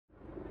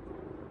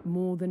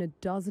More than a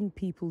dozen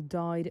people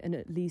died and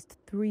at least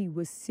 3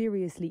 were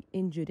seriously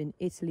injured in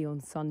Italy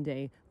on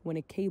Sunday when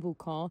a cable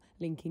car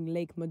linking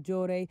Lake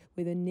Maggiore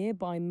with a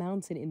nearby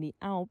mountain in the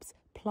Alps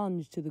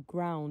plunged to the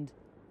ground.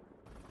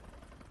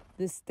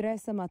 The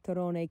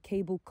Stresa-Matarone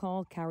cable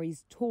car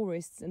carries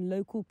tourists and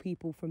local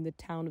people from the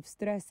town of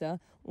Stresa,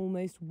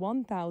 almost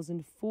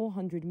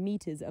 1,400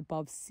 meters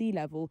above sea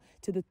level,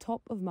 to the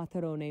top of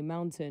Matarone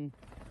mountain.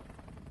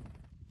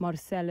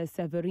 Marcella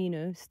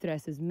Severino,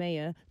 Stresa's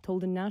mayor,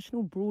 told a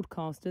national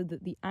broadcaster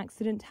that the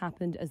accident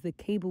happened as the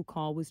cable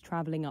car was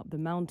travelling up the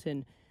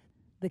mountain.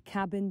 The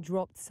cabin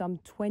dropped some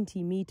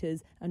 20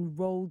 meters and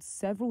rolled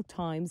several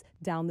times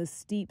down the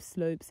steep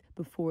slopes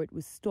before it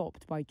was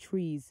stopped by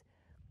trees.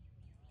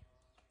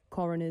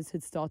 Coroners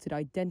had started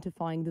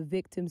identifying the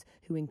victims,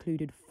 who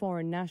included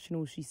foreign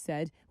nationals, she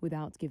said,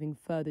 without giving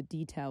further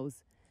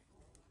details.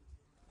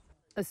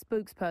 A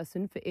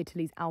spokesperson for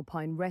Italy's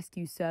Alpine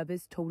Rescue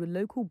Service told a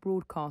local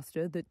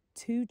broadcaster that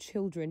 2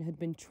 children had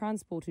been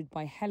transported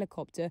by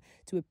helicopter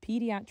to a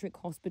paediatric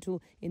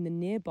hospital in the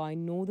nearby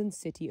northern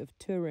city of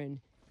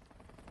Turin.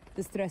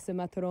 The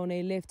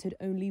Stresa-Matarone lift had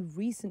only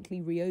recently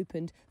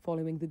reopened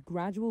following the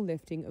gradual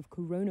lifting of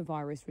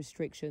coronavirus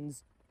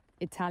restrictions.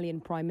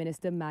 Italian Prime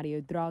Minister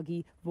Mario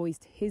Draghi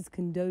voiced his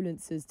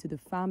condolences to the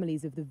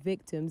families of the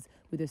victims,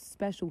 with a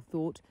special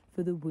thought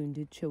for the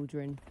wounded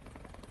children.